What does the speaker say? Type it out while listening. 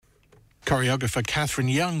Choreographer Catherine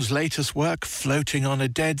Young's latest work, Floating on a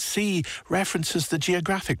Dead Sea, references the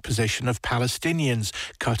geographic position of Palestinians,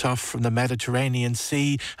 cut off from the Mediterranean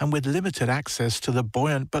Sea and with limited access to the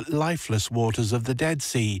buoyant but lifeless waters of the Dead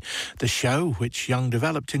Sea. The show, which Young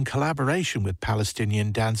developed in collaboration with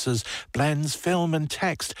Palestinian dancers, blends film and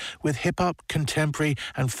text with hip-hop, contemporary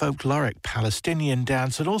and folkloric Palestinian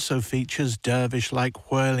dance, and also features dervish-like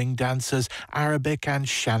whirling dancers, Arabic and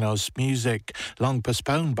Shanos music. Long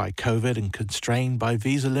postponed by COVID and constrained by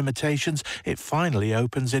visa limitations, it finally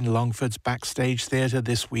opens in Longford's Backstage Theatre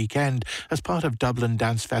this weekend as part of Dublin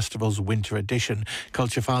Dance Festival's winter edition.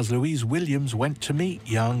 Culture Files' Louise Williams went to meet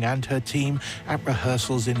Young and her team at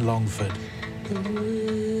rehearsals in Longford.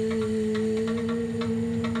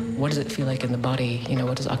 What does it feel like in the body? You know,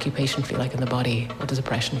 what does occupation feel like in the body? What does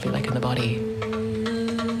oppression feel like in the body?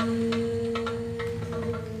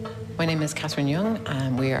 My name is Catherine Young,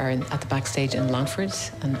 and we are at the Backstage in Longford,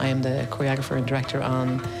 and I am the choreographer and director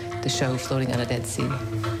on the show Floating on a Dead Sea. In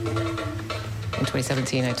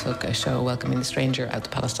 2017, I took a show, Welcoming the Stranger, out to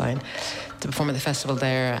Palestine to perform at the festival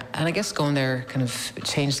there. And I guess going there kind of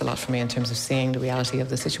changed a lot for me in terms of seeing the reality of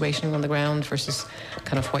the situation on the ground versus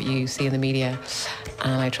kind of what you see in the media.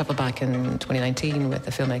 And I travelled back in 2019 with the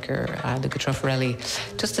filmmaker Luca Troffarelli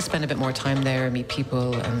just to spend a bit more time there, meet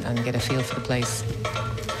people and get a feel for the place.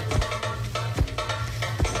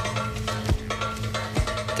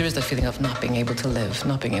 There is that feeling of not being able to live,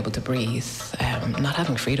 not being able to breathe, not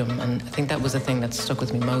having freedom, and I think that was the thing that stuck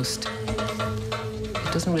with me most.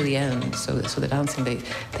 It doesn't really end, so the dancing, they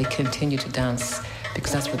continue to dance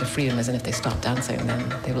because that's where the freedom is, and if they stop dancing, then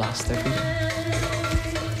they've lost their freedom.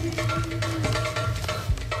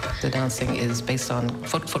 The dancing is based on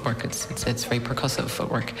footwork. It's very percussive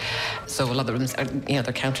footwork. So a lot of the rhythms are,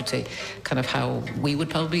 they're counter to kind of how we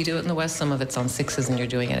would probably do it in the West. Some of it's on sixes, and you're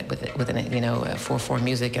doing it within a 4/4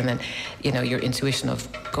 music, and then your intuition of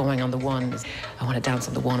going on the one. I want to dance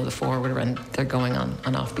on the one or the four, or whatever, and they're going on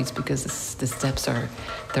offbeats because the steps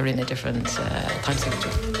they're in a different time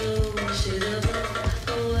signature.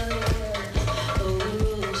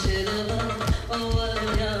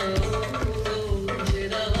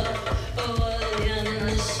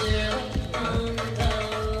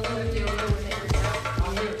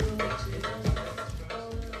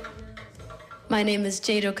 My name is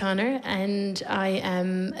Jade O'Connor, and I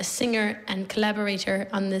am a singer and collaborator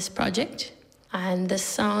on this project. And the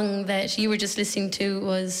song that you were just listening to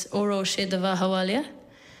was Oro Shedava Hawalia.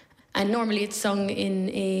 And normally it's sung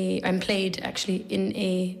and played actually in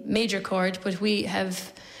a major chord, but we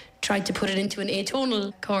have tried to put it into an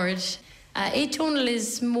atonal chord. Atonal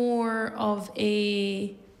is more of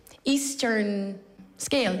a Eastern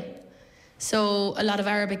scale. So a lot of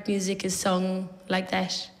Arabic music is sung like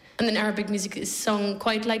that. And then Arabic music is sung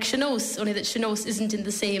quite like Shanos, only that Shanos isn't in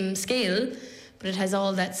the same scale, but it has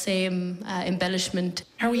all that same embellishment.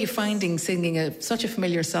 How are you finding singing such a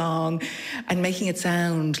familiar song and making it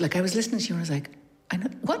sound like I was listening to you and I was like, I know,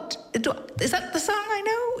 what? Is that the song I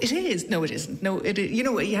know? It is. No, it isn't. No, it is.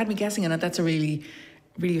 You had me guessing on it. That's a really,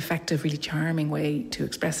 really effective, really charming way to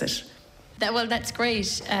express it. That's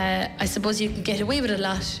great. I suppose you can get away with it a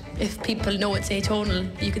lot. If people know it's atonal,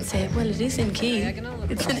 you can say, well, it is in key.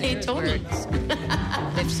 It's an atonal.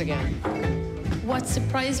 Lifts again. What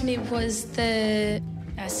surprised me was the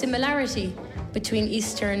similarity between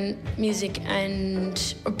Eastern music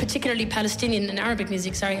or particularly Palestinian and Arabic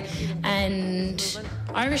music, and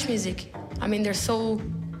Irish music. I mean, they're so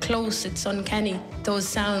close, it's uncanny. Those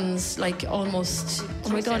sounds like almost, oh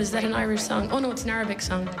my God, is that an Irish song? Oh no, it's an Arabic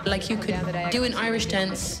song. Like you could do an Irish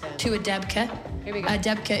dance to a dabka. A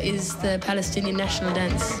dabka is the Palestinian national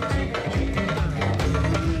dance.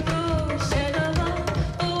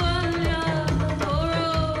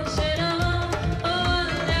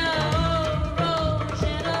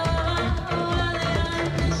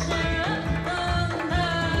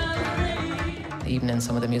 Even in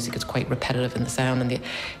some of the music, it's quite repetitive in the sound, and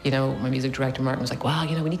my music director Martin was like, "Wow,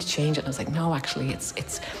 we need to change it." And I was like, "No, actually,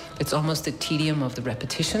 it's almost the tedium of the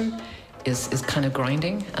repetition is kind of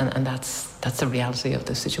grinding, and that's the reality of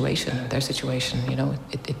the situation, their situation.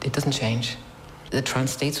 It doesn't change." The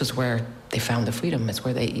trance states was where they found the freedom. It's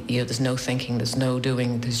where there's no thinking, there's no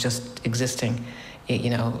doing, there's just existing.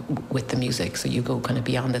 With the music, so you go kind of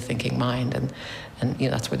beyond the thinking mind, and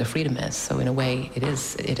that's where the freedom is. So in a way, it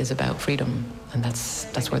is about freedom, and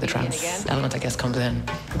that's where the trance element, I guess, comes in.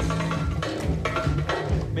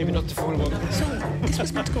 Maybe not the full one. So this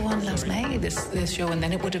was meant to go on last May, this show, and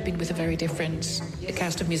then it would have been with a very different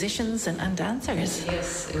cast of musicians and dancers.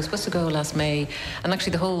 Yes, it was supposed to go last May, and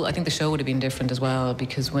actually I think the show would have been different as well,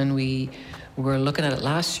 because when we we were looking at it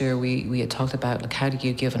last year. We had talked about, like, how do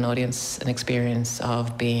you give an audience an experience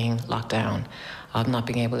of being locked down, of not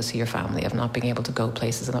being able to see your family, of not being able to go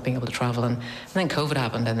places, of not being able to travel. And then COVID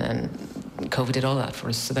happened, and then COVID did all that for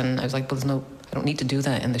us. So then I was like, well, I don't need to do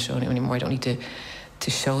that in the show anymore. I don't need to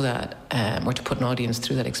show that or to put an audience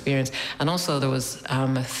through that experience. And also there was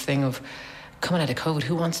a thing of, coming out of COVID,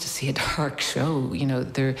 who wants to see a dark show? You know,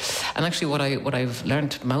 and actually what I've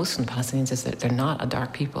learned most from Palestinians is that they're not a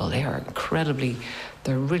dark people. They are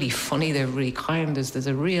they're really funny, they're really kind. There's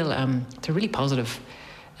a real, they're really positive.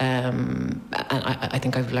 And I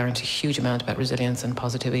think I've learned a huge amount about resilience and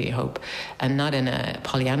positivity and hope, and not in a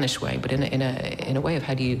Pollyannish way, but in a way of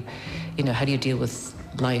how do you deal with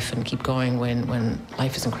life and keep going when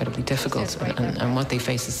life is incredibly difficult, and what they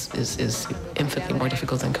face is infinitely more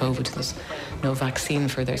difficult than COVID. There's no vaccine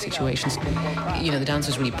for their situations. You know, the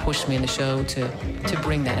dancers really pushed me in the show to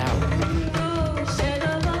bring that out.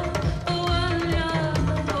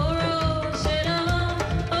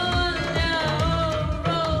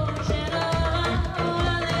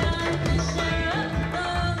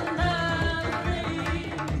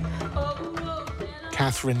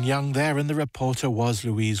 Catherine Young there, and the reporter was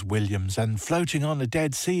Louise Williams. And Floating on a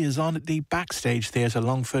Dead Sea is on at the Backstage Theatre,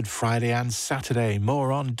 Longford, Friday and Saturday.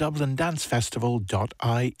 More on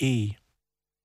DublinDanceFestival.ie.